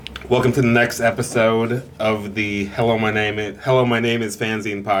Welcome to the next episode of the Hello, My Name is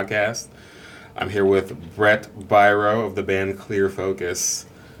Fanzine podcast. I'm here with Brett Byro of the band Clear Focus.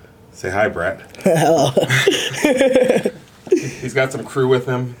 Say hi, Brett. Hello. He's got some crew with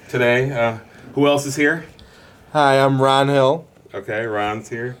him today. Who else is here? Hi, I'm Ron Hill. Okay, Ron's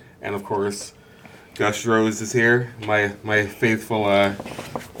here. And of course, Gus Rose is here, my faithful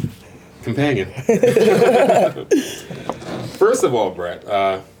companion. First of all,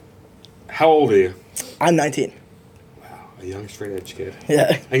 Brett, how old are you? I'm 19. Wow, a young straight edge kid.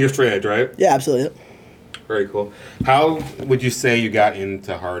 Yeah. And you're straight edge, right? Yeah, absolutely. Very cool. How would you say you got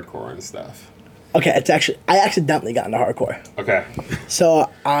into hardcore and stuff? Okay, I accidentally got into hardcore. Okay.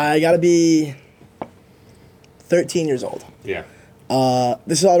 So I gotta be 13 years old. Yeah.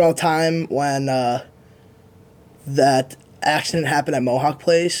 This is all around the time when that accident happened at Mohawk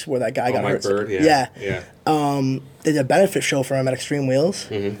Place where that guy got Mike hurt. Bird, yeah. Yeah. They did a benefit show for him at Extreme Wheels.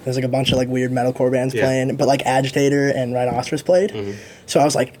 Mm-hmm. There's like a bunch of like weird metalcore bands playing, but like Agitator and Rhinoceros played. Mm-hmm. So I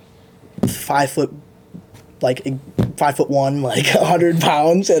was like 5'1", like 100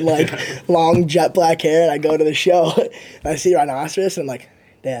 pounds and like long jet black hair, and I go to the show and I see Rhinoceros and I'm like,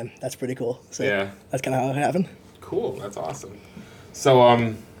 damn, that's pretty cool. So that's kind of how it happened. Cool, that's awesome.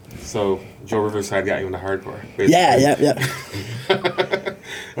 So Joe Riverside got you into hardcore, basically. Yeah.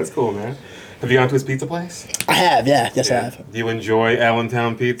 That's cool, man. Have you gone to his pizza place? I have, yeah. Yes, I have. Do you enjoy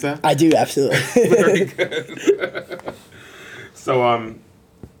Allentown pizza? I do, absolutely. Very good. So,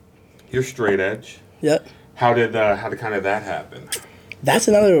 you're straight edge. Yep. How did kind of that happen? That's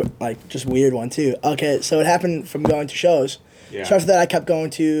another, like, just weird one, too. Okay, so it happened from going to shows. Yeah. So after that, I kept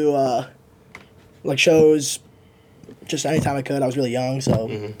going to, like, shows just anytime I could. I was really young, so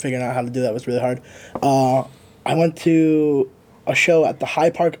figuring out how to do that was really hard. I went to a show at the High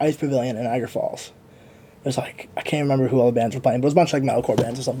Park Ice Pavilion in Niagara Falls. It was like, I can't remember who all the bands were playing, but it was a bunch of like metalcore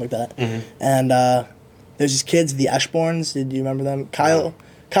bands or something like that. Mm-hmm. And there's these kids, the Eshborns. Did you remember them? Kyle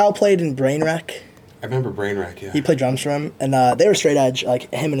played in Brainwreck. I remember Brainwreck, yeah. He played drums for him, and they were straight edge,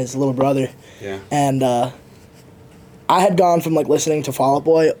 like him and his little brother. Yeah. And I had gone from like listening to Fall Out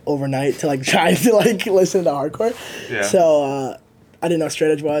Boy overnight to like trying to like listen to hardcore. Yeah. So I didn't know what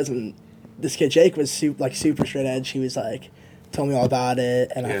straight edge was, and this kid Jake was super straight edge. He was like, told me all about it,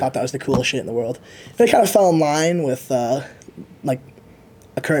 and I thought that was the coolest shit in the world. And it kind of fell in line with like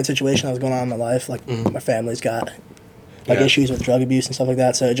a current situation that was going on in my life. Like my family's got like issues with drug abuse and stuff like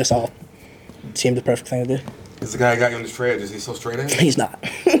that, so it just all seemed the perfect thing to do. Is the guy who got you into straight edge, is he still straight edge? He's not.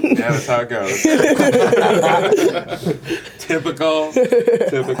 Yeah, that's how it goes. Typical.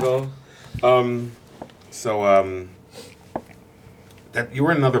 That you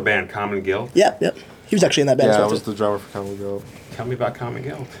were in another band, Common Guilt? Yep. He was actually in that band. Yeah, I was the drummer for Common Guilt. Tell me about Common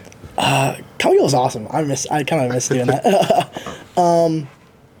Guilt. Common Guilt was awesome. I kind of miss doing that.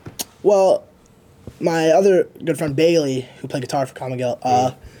 Well, my other good friend Bailey, who played guitar for Common Guilt,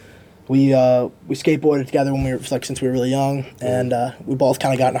 we skateboarded together when we were since we were really young, and we both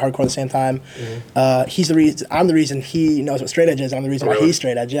kind of got into hardcore at the same time. He's the reason. I'm the reason he knows what straight edge is. I'm the reason why he's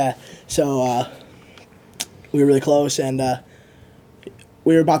straight edge. Yeah. So we were really close, and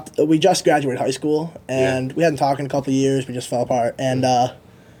we just graduated high school, and we hadn't talked in a couple of years. We just fell apart, and I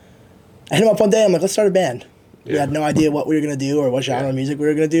hit him up one day. I'm like, let's start a band. We had no idea what we were gonna do or what genre of music we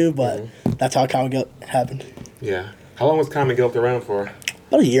were gonna do, but that's how Common Guilt happened. Yeah. How long was Common Guilt around for?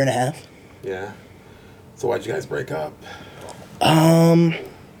 About a year and a half. Yeah. So why'd you guys break up? I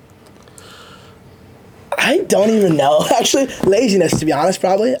don't even know. Actually, laziness, to be honest,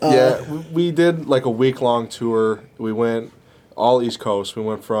 probably. We did like a week-long tour. We went all East Coast. We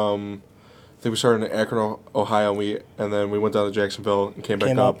went from, I think we started in Akron, Ohio, and then we went down to Jacksonville and came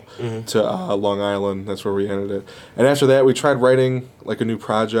back up to Long Island. That's where we ended it. And after that, we tried writing like a new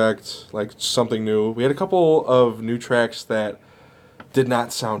project, like something new. We had a couple of new tracks that did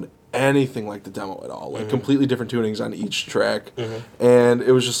not sound anything like the demo at all, like completely different tunings on each track. And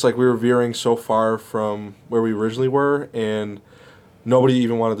it was just like we were veering so far from where we originally were, and nobody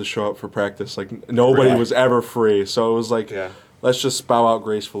even wanted to show up for practice. Like nobody was ever free. So it was like, let's just bow out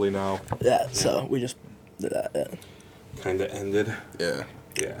gracefully now. Yeah, so we just did that, Kind of ended. Yeah.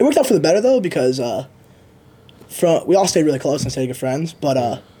 It worked out for the better, though, because we all stayed really close and stayed good friends,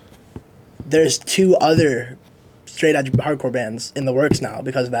 but there's two other straight edge hardcore bands in the works now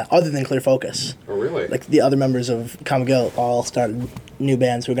because of that, other than Clear Focus. Oh, really? Like, the other members of Common Guilt all started new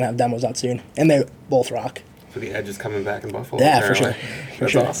bands who are going to have demos out soon, and they both rock. So the Edge is coming back in Buffalo. Yeah, apparently. for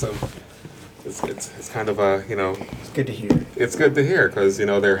sure. That's awesome. It's kind of a, It's good to hear. It's good to hear because,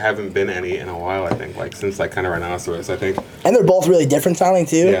 there haven't been any in a while, I think, since kind of Rhinoceros, I think. And they're both really different sounding,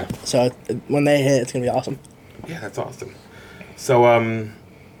 too. Yeah. So when they hit, it's going to be awesome. Yeah, that's awesome. So,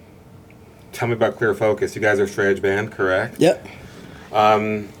 tell me about Clear Focus. You guys are a straight edge band, correct? Yep.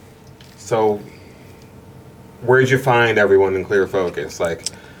 So, where did you find everyone in Clear Focus? Like,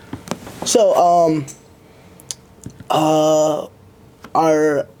 so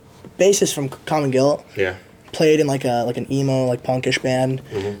our bassist from Common Guilt yeah, played in like an emo like punkish band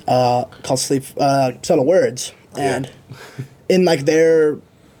called Sleep Subtle Words, and in like their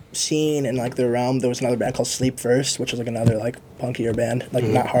scene and like their realm, there was another band called Sleep First, which was like another like punkier band, like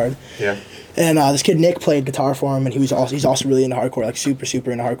not hard. yeah, And this kid Nick played guitar for him, and he's also really into hardcore, like super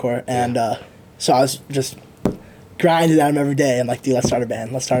into hardcore. And so I was just grinding at him every day. I'm like, dude, let's start a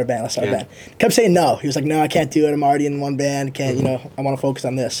band. A band. Kept saying no. He was like, no, I can't do it. I'm already in one band. Can't, I want to focus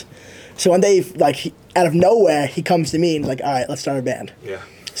on this. So one day, like, out of nowhere, he comes to me and he's like, all right, let's start a band. yeah.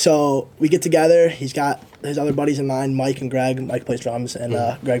 So we get together. He's got his other buddies in mind, Mike and Greg. Mike plays drums and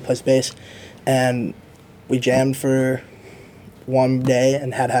Greg plays bass. And we jammed for one day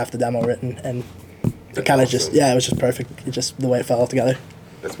and had half the demo written. And it kind of just, it was just perfect. It just, the way it fell all together.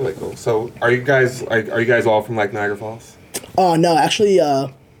 That's really cool. So, are you guys all from like Niagara Falls? Oh, no, actually,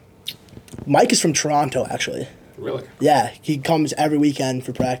 Mike is from Toronto, actually. Really? Yeah, he comes every weekend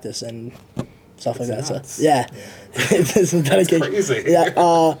for practice and stuff like that. Nuts. So, yeah. It's some dedication. That's crazy.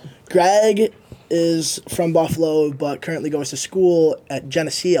 Yeah, Greg is from Buffalo, but currently goes to school at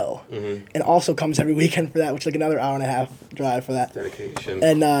Geneseo, and also comes every weekend for that, which is like another hour and a half drive for that. Dedication.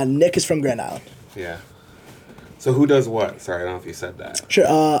 And Nick is from Grand Island. Yeah. So who does what? Sorry, I don't know if you said that.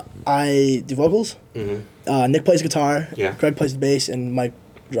 Sure. I do vocals. Nick plays guitar. Yeah. Greg plays the bass, and Mike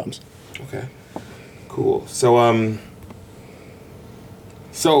drums. Okay. Cool. So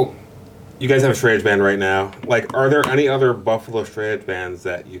so you guys have a straight edge band right now. Like, are there any other Buffalo straight edge bands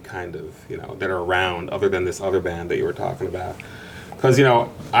that you kind of, that are around other than this other band that you were talking about? Because,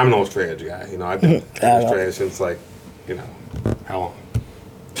 I'm an old straight edge guy. I've been straight edge since, like, how long?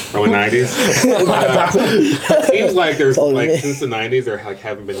 Early 90s? Seems like there's, like, since the 90s, there, like,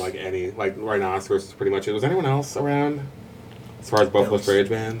 haven't been, like, any, like, Rhinoceros is pretty much it. Was anyone else around as far as Buffalo straight edge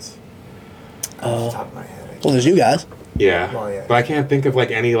bands? Off the top of my head. Well, there's you guys. Yeah. Well, yeah. But I can't think of, like,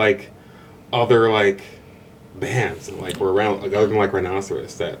 any, like, other, like, bands that, like, were around, like, other than, like,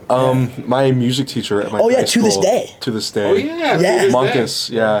 Rhinoceros that... My music teacher at my high to school. this day. To this day. Oh, yeah. Yeah. Monkus,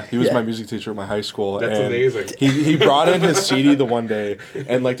 yeah. He was Yeah. my music teacher at my high school. That's and amazing. He brought in his CD the one day,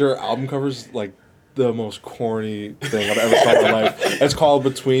 and, like, their album covers, like, the most corny thing I've ever saw in my life. It's called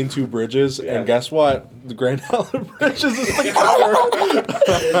Between Two Bridges, and guess what? The Grand Island Bridges is the cover.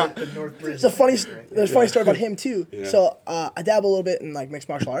 The North Bridge. There's a funny story about him too. Yeah. So I dabble a little bit in like mixed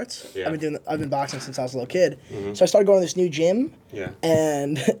martial arts. Yeah. I've been boxing since I was a little kid. So I started going to this new gym. Yeah.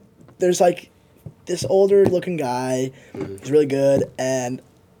 And there's like this older looking guy. He's really good, and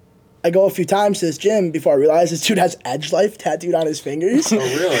I go a few times to this gym before I realize this dude has Edge Life tattooed on his fingers. Oh,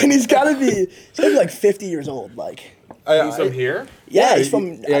 really? And he's gotta be like 50 years old. Like, He's from here? yeah, he's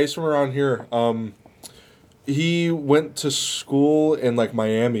from. He's from around here. He went to school in like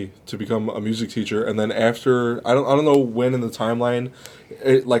Miami to become a music teacher, and then after I don't know when in the timeline,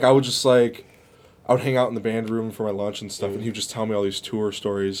 I would hang out in the band room for my lunch and stuff, and he would just tell me all these tour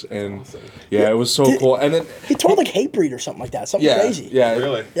stories, and Awesome. it was so cool. And then He toured like Hatebreed or something like that. Something crazy. yeah,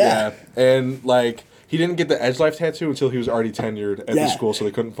 Really? Yeah. and like. He didn't get the Edge Life tattoo until he was already tenured at the Yeah. school, so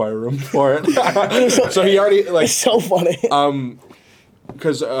they couldn't fire him for it. So he already like It's so funny.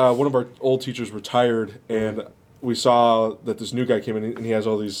 because one of our old teachers retired, and we saw that this new guy came in, and he has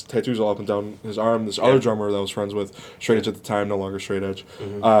all these tattoos all up and down his arm. This other drummer that I was friends with, straight edge at the time, no longer straight edge, we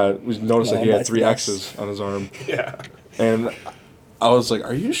noticed that he had 3 X's on his arm, Yeah. and I was like,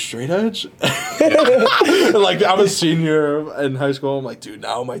 "Are you straight edge?" Like, I'm a senior in high school. I'm like, dude,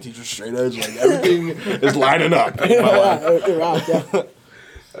 now my teacher's straight edge. Like, everything is lining up. It rocked, yeah.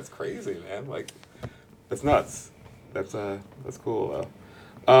 That's crazy, man. Like, that's nuts. That's cool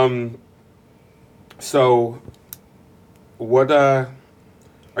though. So, what are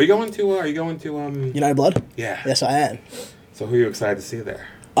you going to? United Blood? Yeah. Yes, I am. So who are you excited to see there?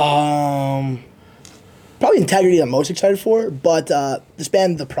 Probably Integrity I'm most excited for, but this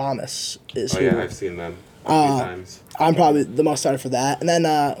band, The Promise, is Oh who yeah, I've seen them a few times. I'm probably the most excited for that. And then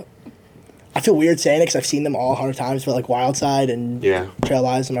I feel weird saying it because I've seen them all 100 times, but like Wildside and Yeah. Trail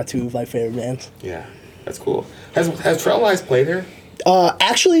Lies are my 2 like favorite bands. Yeah, that's cool. Has Trail Lies played here?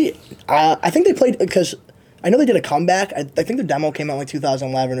 Actually, I think they played because I know they did a comeback. I think their demo came out in like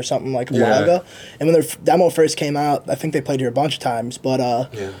 2011 or something like a while ago. And when their demo first came out, I think they played here a bunch of times. But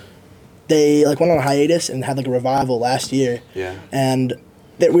Yeah. they like went on a hiatus and had like a revival last year. Yeah. And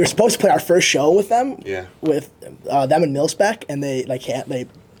we were supposed to play our first show with them. Yeah. With them and Milspec, and they Back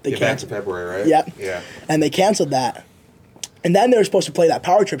in canceled. February, right? Yep. Yeah. And they canceled that. And then they were supposed to play that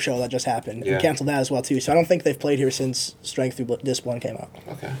Power Trip show that just happened Yeah. and canceled that as well too. So I don't think they've played here since Strength Through Discipline came out.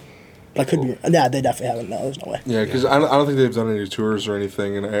 Okay. But I could be. Yeah, they definitely haven't. No, there's no way. Yeah, because I don't think they've done any tours or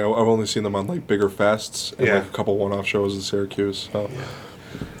anything, and I've only seen them on like bigger fests and Yeah. like a couple one-off shows in Syracuse. So.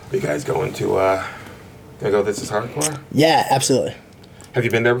 Are you guys going to gonna go This Is Hardcore? Yeah, absolutely. Have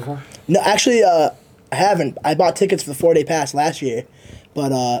you been there before? No, actually, I haven't. I bought tickets for the 4-day pass last year,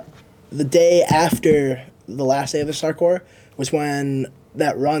 but the day after the last day of the Hardcore was when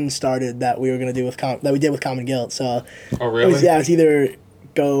that run started that we were gonna do with that we did with Common Guilt. So Oh, really? it was either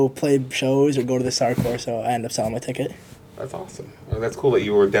go play shows or go to the Hardcore. So I ended up selling my ticket. That's awesome. Well, that's cool that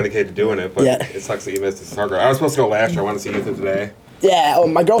you were dedicated to doing it, but Yeah. it sucks that you missed This Is Hardcore. I was supposed to go last year. I wanted to see you today. Yeah, oh,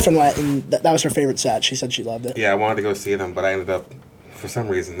 my girlfriend went, and that was her favorite set. She said she loved it. Yeah, I wanted to go see them, but I ended up, for some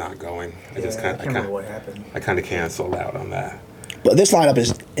reason, not going. I Yeah, just I kind can't remember what happened. I kind of canceled out on that. But this lineup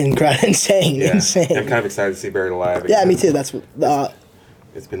is incredible, insane, Yeah. insane. I'm kind of excited to see Buried Alive. Yeah, again. me too. That's what.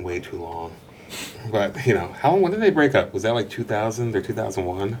 It's been way too long. But, how long, when did they break up? Was that like 2000 or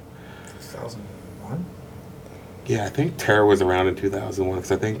 2001? 2001? Yeah, I think Terror was around in 2001,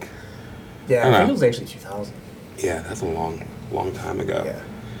 because I think, Yeah, I I don't think know. it was actually 2000. yeah, that's a long, long time ago. Yeah.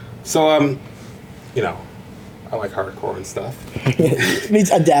 So, I like hardcore and stuff.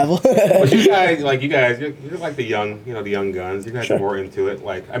 Means a devil. But you guys, you're like the young, the young guns. You guys Sure. are more into it.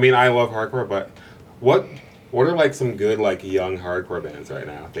 Like, I mean, I love hardcore, but what are like some good like young hardcore bands right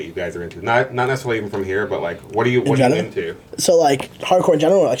now that you guys are into? Not necessarily even from here, but like, what are you general? into? So like hardcore in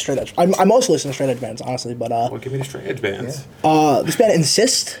general, or like straight edge. I mostly listen to straight edge bands, honestly. But Well, give me the straight edge bands. this band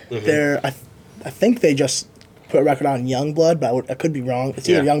Insist, they're I think they just put a record on Youngblood, but I could be wrong. It's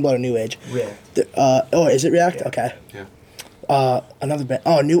either Yeah. Youngblood or New Age. React. Is it React? Yeah. Okay. Yeah. Another band.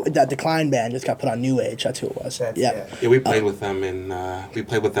 That Decline band just got put on New Age. That's who it was. Yeah. Yeah, we played with them in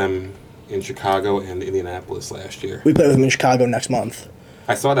Chicago and Indianapolis last year. We play with them in Chicago next month.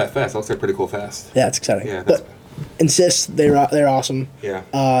 I saw that fest. That looks like a pretty cool fest. Yeah, it's exciting. Yeah, that's, But Insist, they're awesome.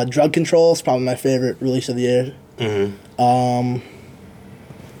 yeah. Drug Control is probably my favorite release of the year. Mm-hmm.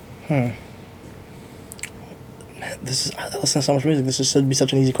 I listen to so much music. This should be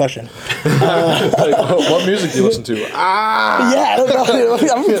such an easy question. Like, what music do you listen to? Yeah, I don't know. I'm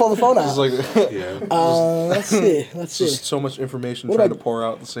gonna pull the phone It's out. like Yeah. Let's see. Let's see. just so much information What trying about- to pour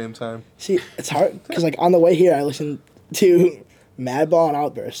out at the same time. See, it's hard because like on the way here, I listened to Madball and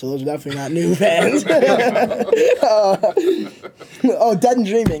Outburst, so those are definitely not new bands. Dead and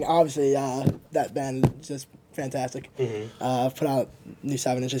Dreaming, obviously. That band is just fantastic. Put out new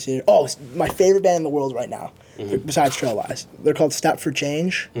 7-inch this year. Oh, it's my favorite band in the world right now, besides Trailwise. They're called Step for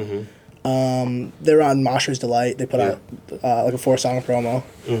Change. They're on Mosher's Delight. They put out like a 4-song promo.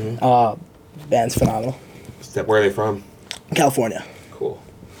 Band's phenomenal. Where are they from? California. Cool.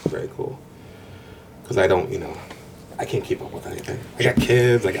 Very cool. Because I don't, I can't keep up with anything. I got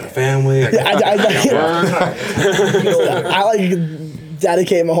kids, I got a family, I got work. I like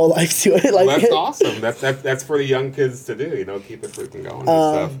dedicate my whole life to it. Like Well, that's awesome. That's for the young kids to do, keep it freaking going and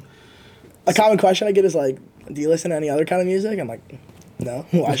stuff. a common question I get is like, do you listen to any other kind of music? I'm like, no.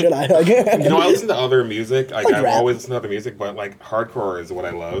 Why should I? Like, I listen to other music. Like I've rap. always listened to other music, but like hardcore is what I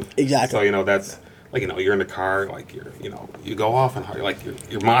love. Exactly. So that's like you're in the car, like you go off and you're like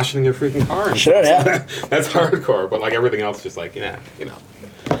you're moshing in your freaking car. And Sure, stuff. yeah. That's hardcore. But like everything else, just like I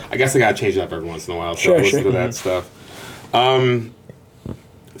guess I gotta change it up every once in a while. So Sure, I listen sure. to that stuff.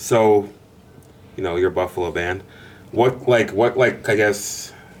 So, your Buffalo band. What I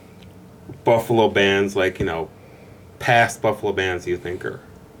guess Buffalo bands past Buffalo bands do you think are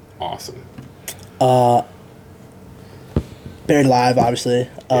awesome? Buried Alive, obviously.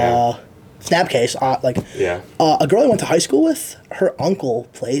 Yeah. Snapcase, Yeah. a girl I went to high school with, her uncle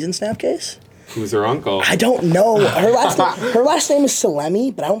plays in Snapcase. Who's her uncle? I don't know. Her last name is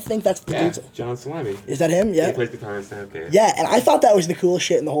Salemi, but I don't think that's the Yeah, dude's. John Salemi. Is that him? He Yeah. plays guitar in Snapcase. Yeah, and I thought that was the coolest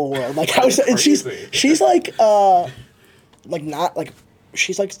shit in the whole world. Like, and she's Crazy. like not like.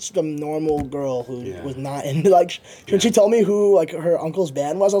 She's like just a normal girl who Yeah. was not in like. When she told me who like her uncle's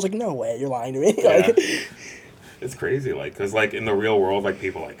band was, I was like, no way, you're lying to me. Yeah. It's crazy, because in the real world,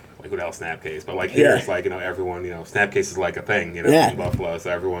 people who the hell Snapcase, but here Yeah. it's everyone, Snapcase is like a thing, Yeah. in Buffalo,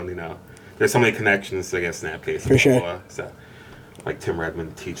 so everyone, there's so many connections to Snapcase For in sure. Buffalo. So, Tim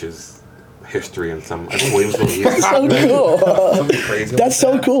Redmond teaches history and some, I think Williamsville East. So cool. Something crazy. That's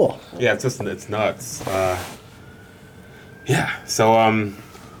so cool. Yeah, it's nuts. Yeah. So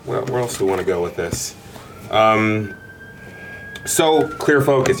where else do we want to go with this? So Clear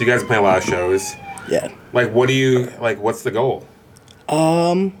Focus. You guys play a lot of shows. Yeah. What do you what's the goal?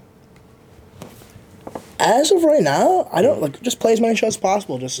 As of right now, I don't just play as many shows as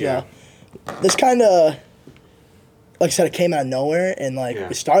possible. Just Yeah. this kind of like I said, it came out of nowhere, and like Yeah.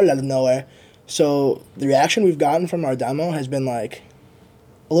 it started out of nowhere. So the reaction we've gotten from our demo has been like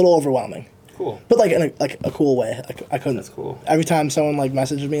a little overwhelming, Cool. but like in a cool way. Like I couldn't. That's cool. Every time someone like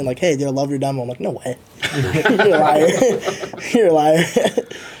messages me like, "Hey, dude, I love your demo," I'm like, "No way, you're a liar, you're a liar."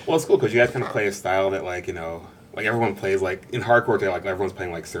 Well, it's cool because you guys kind of play a style that, like, you know, like everyone plays, like, in hardcore, they like everyone's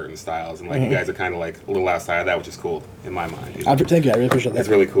playing like certain styles, and like you guys are kind of like a little outside of that, which is cool in my mind. You know? Thank you. I really appreciate It's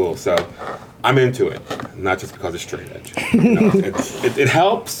that. really cool. So I'm into it, not just because it's straight edge. You know, it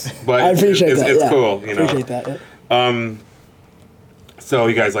helps, but I appreciate it's, that. it's yeah. cool. You know. Appreciate that. Yeah. So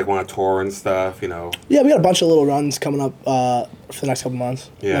you guys like want to tour and stuff, you know? Yeah, we got a bunch of little runs coming up for the next couple months.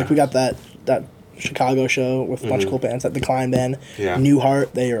 Yeah. Like we got that Chicago show with a bunch of cool bands, that Decline Band, Yeah. New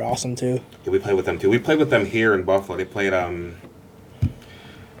Heart. They are awesome too. Yeah, we played with them too. We played with them here in Buffalo. They played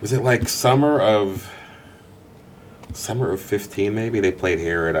was it like summer of 15 maybe? They played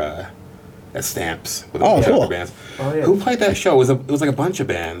here at Stamps with a bunch of cool. other bands. Oh, yeah. Who played that show? It was like a bunch of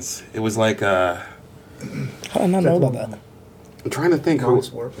bands. It was like How did I not know about that? I'm trying to think who.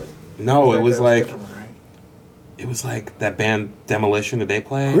 Modest Warplay. No, it was That like different one, right? it was like that band Demolition. Did they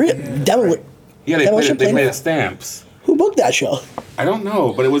play? Yeah, they Demolition played played at Stamps. Who booked that show? I don't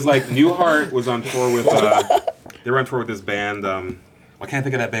know, but it was like New Heart was on tour with. They were on tour with this band. I can't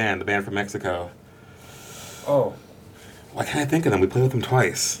think of that band. The band from Mexico. Oh, Why can't I think of them? We played with them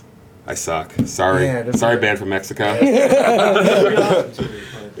twice. I suck. Sorry. Yeah, that's Sorry, okay. band from Mexico.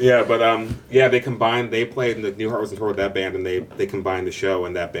 Yeah, but yeah, they combined. They played, and the New Heart was on tour with that band, and they combined the show,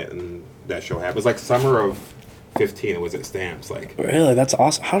 and that band and that show happened. It was like summer of 15. It was at Stamps. Like, Really? That's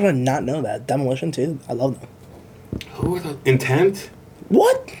awesome. How did I not know that? Demolition too? I love them. who were the Intent?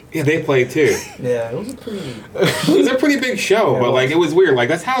 What? Yeah, they played too. yeah, it was a pretty. It was a pretty big show, Yeah, but it like was. it was weird. Like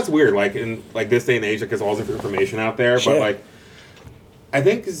that's how it's weird. Like in like this day and age, like there's all this information out there. Sure. But like, I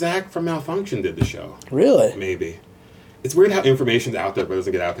think Zach from Malfunction did the show. Really? Maybe. It's weird how information's out there but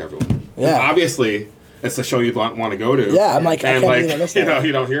doesn't get out to everyone. Yeah. Obviously, it's a show you'd want to go to. Yeah, I'm like, I and can't like believe I missed you know that.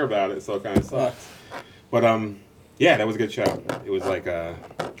 you don't hear about it, so it kind of sucks. But yeah, that was a good show. It was like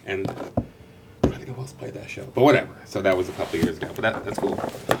and I think who else played that show, but whatever. So that was a couple of years ago, but that's cool.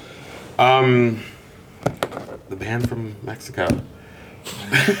 The band from Mexico.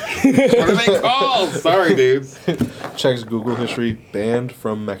 What are they called? Sorry, dudes. Checks Google history. Band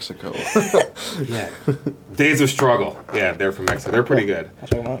from Mexico. Yeah. Days of Struggle. Yeah, they're from Mexico. They're pretty good. I'll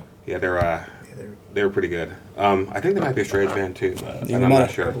check them out. Yeah, they're pretty good. I think they might be a straight band too, but Even I'm not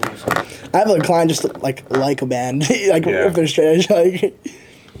better. sure. I have a client just to, like a band, like Yeah. if they're straight edge, like.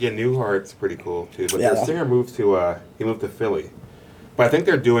 Yeah, Newhart's pretty cool too. But Yeah. their singer moved to Philly. But I think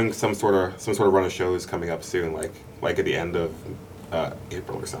they're doing some sort of run of shows coming up soon, like at the end of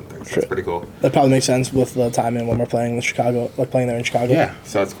April or something. So Sure. that's pretty cool. That probably makes sense with the timing when we're playing with Chicago, like playing there in Chicago. Yeah,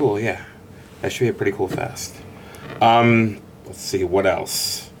 so that's cool. Yeah, that should be a pretty cool fest. Let's see what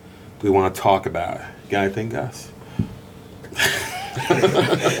else do we want to talk about. You got anything, Gus?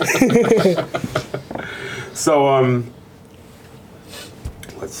 So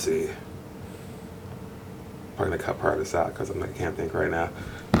let's see. Probably gonna cut part of this out because I can't think right now.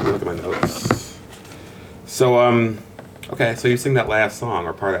 Let me look at my notes. So okay, so you sing that last song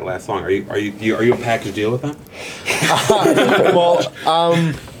or part of that last song. Are you a package deal with them? Well,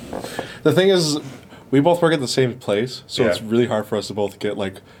 the thing is, we both work at the same place, so Yeah. it's really hard for us to both get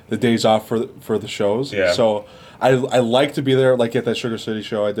like the days off for the shows. Yeah. So I like to be there, like at that Sugar City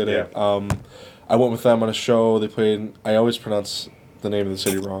show. I did it. Yeah. I went with them on a show. They played. I always pronounce the name of the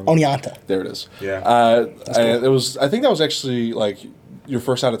city wrong. Oneonta. There it is. Yeah. It was. I think that was actually like your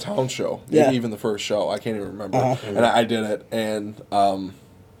first out of town show. Maybe Yeah. even the first show. I can't even remember. Uh-huh. And I did it, and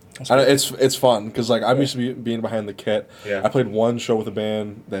it's fun because like I'm used to being behind the kit. Yeah. I played one show with a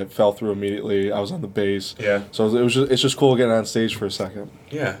band that fell through immediately. I was on the bass. Yeah. So it's just cool getting on stage for a second.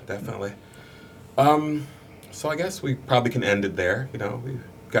 Yeah, definitely. So I guess we probably can end it there. You know, we've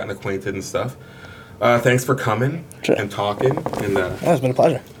gotten acquainted and stuff. Thanks for coming Sure. and talking and Yeah, it's been a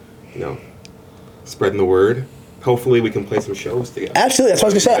pleasure. you know, spreading the word. Hopefully we can play some shows together. Absolutely, that's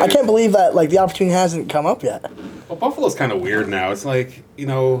what I was gonna say. I can't believe that like the opportunity hasn't come up yet. Well, Buffalo's kind of weird now. It's like, you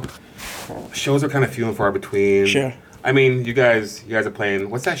know, shows are kind of few and far between. Sure. I mean, you guys are playing.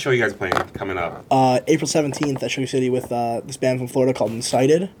 What's that show you guys are playing coming up? April 17th at Sugar City with this band from Florida called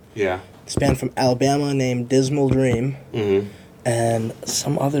Incited. Yeah. This band from Alabama named Dismal Dream. Mm-hmm. And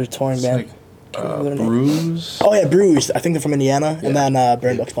some other touring band. Can't remember their name. Bruise. Oh yeah, Bruised. I think they're from Indiana. And then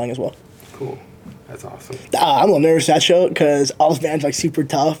Burn Book's playing as well. Cool. That's awesome. I'm a little nervous for that show because all those bands are like super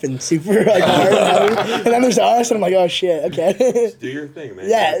tough and super like hard. And then there's us, and I'm like, oh shit, okay. Do your thing, man.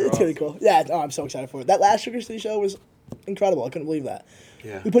 Yeah, That's it's gonna be awesome. cool. Yeah, I'm so excited for it. That last Sugar City show was incredible. I couldn't believe that.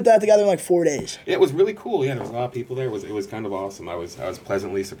 Yeah. We put that together in like 4 days. It was really cool. Yeah, there was a lot of people there. It was kind of awesome. I was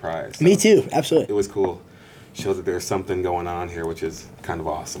pleasantly surprised. Me too, absolutely. It was cool. Showed that there's something going on here, which is kind of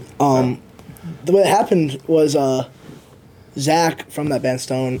awesome. The way it happened was Zach from that band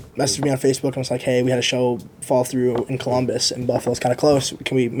Stone messaged me on Facebook and was like, "Hey, we had a show fall through in Columbus, and Buffalo's kind of close.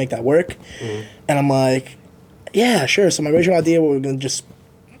 Can we make that work?" Mm-hmm. And I'm like, "Yeah, sure." So my original idea was gonna just,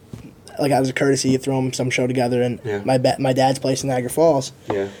 like, as a courtesy, throw him some show together in my dad's place in Niagara Falls.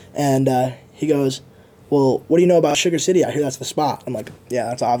 Yeah. And he goes, "Well, what do you know about Sugar City? I hear that's the spot." I'm like, "Yeah,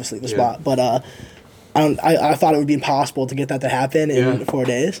 that's obviously the spot." But I thought it would be impossible to get that to happen in 4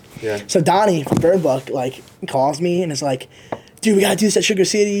 days. Yeah. So Donnie from Burn Book calls me and is like, "Dude, we gotta do this at Sugar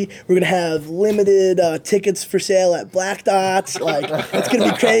City. We're gonna have limited tickets for sale at Black Dots. Like, it's gonna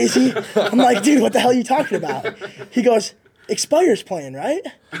be crazy." I'm like, "Dude, what the hell are you talking about?" He goes, "Expire's playing, right?"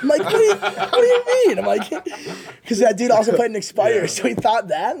 I'm like, what do you mean? I'm like, because that dude also played in Expire, so he thought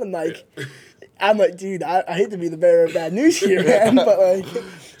that. And I'm like, dude, I hate to be the bearer of bad news here, man, but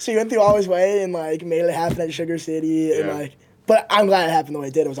so he went through all his way and made it happen at Sugar City, and but I'm glad it happened the way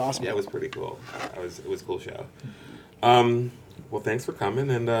it did. It was awesome. Yeah, it was pretty cool. It was a cool show. Well, thanks for coming,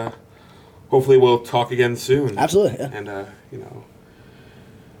 and hopefully we'll talk again soon. Absolutely, yeah. And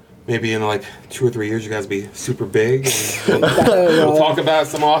maybe in 2 or 3 years, you guys will be super big. And we'll talk about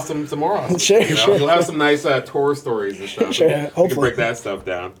some more awesome. Sure, sure. You'll have some nice tour stories and stuff. Sure, We hopefully. can break that stuff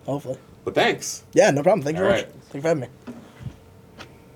down. Hopefully. But thanks. Yeah, no problem. Thank you All very much. right. Thank you for having me.